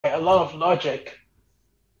a lot of logic,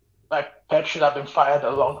 like Pep should have been fired a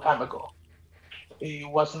long time ago. He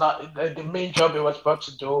was not the main job he was brought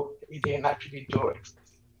to do. He didn't actually do it.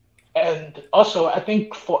 And also, I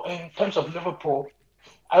think for in terms of Liverpool,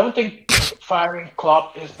 I don't think firing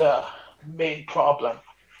Klopp is the main problem.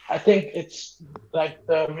 I think it's like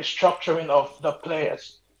the restructuring of the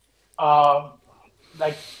players. Um,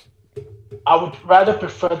 like I would rather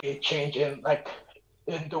prefer the change in like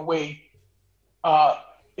in the way uh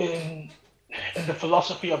in in the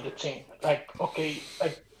philosophy of the team. Like okay,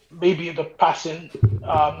 like maybe the passing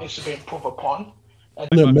needs to be improved upon.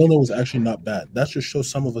 And Milner was actually not bad. That just shows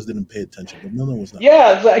some of us didn't pay attention, but Milner was not bad.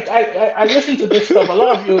 yeah, like I listen to this stuff. A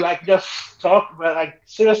lot of you like just talk, but like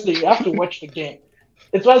seriously, you have to watch the game.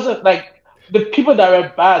 It wasn't like the people that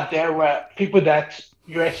were bad there were people that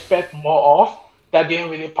you expect more of that didn't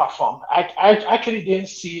really perform. I actually didn't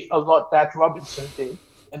see a lot that Robinson did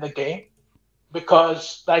in the game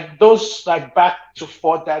because like those like back to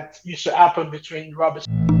forth that used to happen between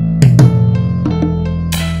Robinson